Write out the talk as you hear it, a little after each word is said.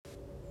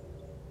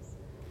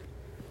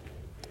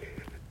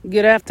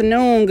Good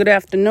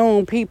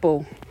afternoon,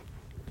 people.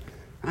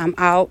 I'm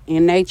out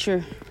in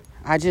nature.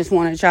 I just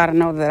wanted y'all to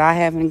know that I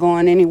haven't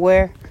gone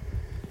anywhere.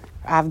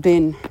 I've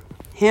been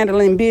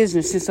handling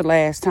business since the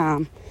last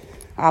time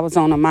I was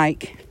on a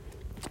mic.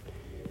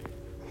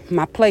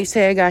 My place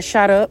had got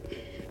shot up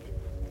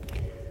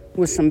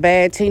with some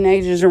bad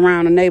teenagers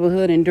around the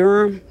neighborhood in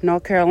Durham,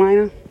 North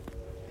Carolina,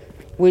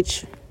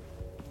 which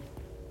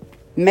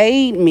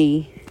made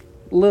me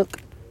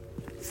look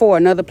for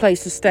another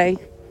place to stay.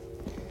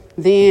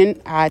 Then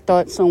I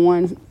thought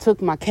someone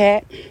took my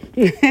cat,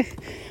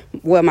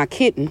 well, my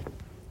kitten,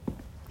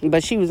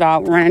 but she was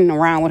out running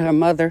around with her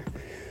mother.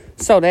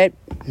 So that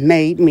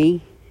made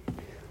me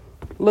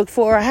look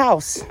for a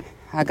house.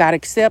 I got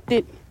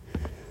accepted.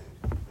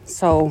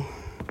 So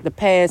the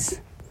past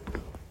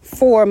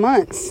 4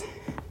 months,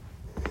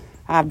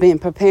 I've been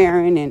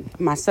preparing and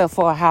myself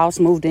for a house,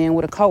 moved in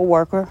with a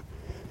coworker,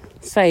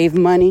 saved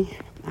money.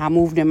 I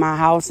moved in my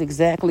house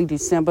exactly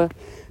December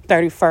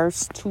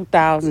 31st,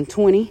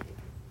 2020.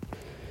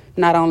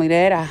 Not only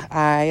that,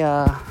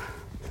 I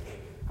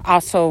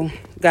also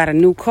got a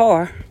new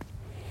car,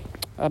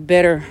 a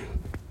better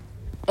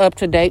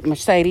up-to-date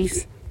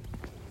Mercedes.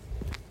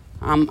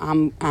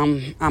 I'm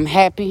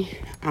happy.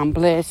 I'm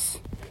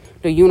blessed.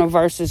 The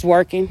universe is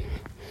working.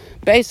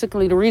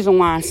 Basically, the reason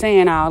why I'm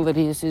saying all of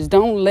this is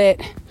don't let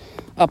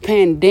a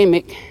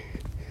pandemic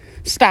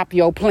stop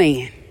your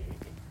plan.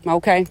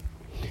 Okay?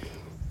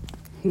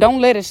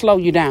 Don't let it slow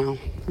you down.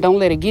 Don't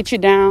let it get you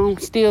down.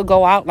 Still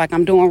go out like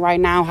I'm doing right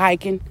now,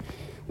 hiking,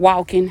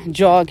 walking,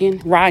 jogging,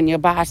 riding your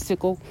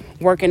bicycle,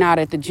 working out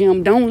at the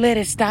gym. Don't let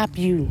it stop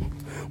you.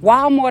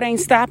 Walmart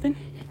ain't stopping.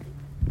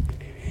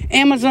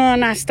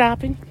 Amazon not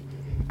stopping.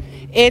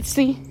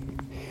 Etsy,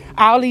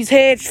 all these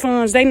hedge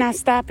funds, they not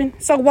stopping.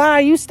 So why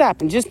are you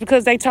stopping? Just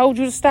because they told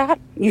you to stop?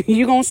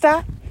 You gonna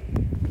stop?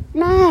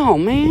 No,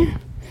 man.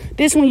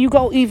 This one you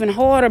go even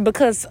harder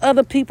because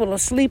other people are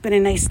sleeping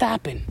and they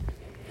stopping.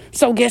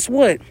 So guess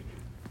what?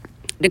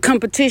 The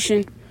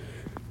competition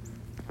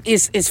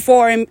is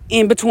far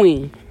in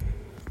between.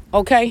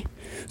 Okay?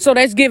 So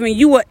that's giving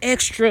you an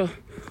extra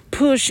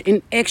push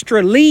and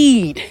extra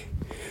lead.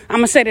 I'm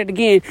going to say that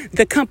again.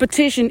 The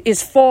competition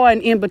is far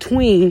and in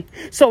between.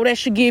 So that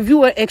should give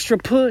you an extra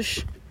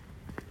push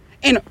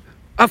and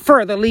a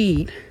further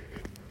lead.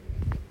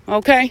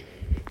 Okay?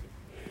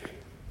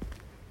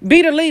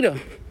 Be the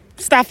leader.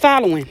 Stop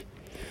following.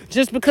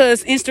 Just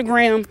because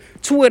Instagram,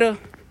 Twitter,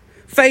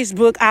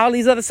 Facebook, all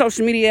these other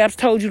social media apps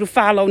told you to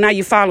follow, now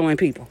you're following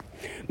people.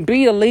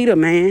 Be a leader,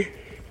 man.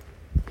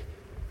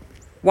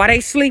 Why they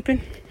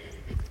sleeping?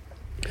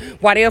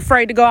 Why they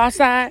afraid to go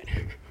outside?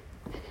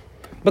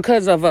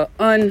 Because of an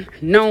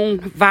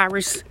unknown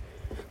virus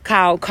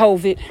called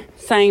COVID.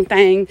 Same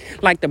thing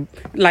like the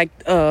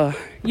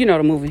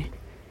movie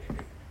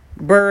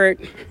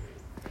Bird,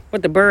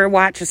 the Bird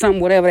Watch or something,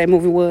 whatever that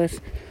movie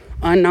was.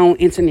 Unknown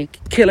internet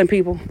killing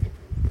people.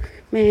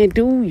 Man,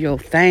 do your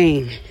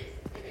thing.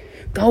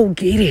 Go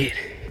get it.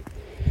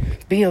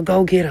 Be a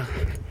go-getter.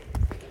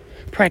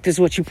 Practice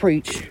what you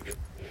preach.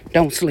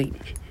 Don't sleep.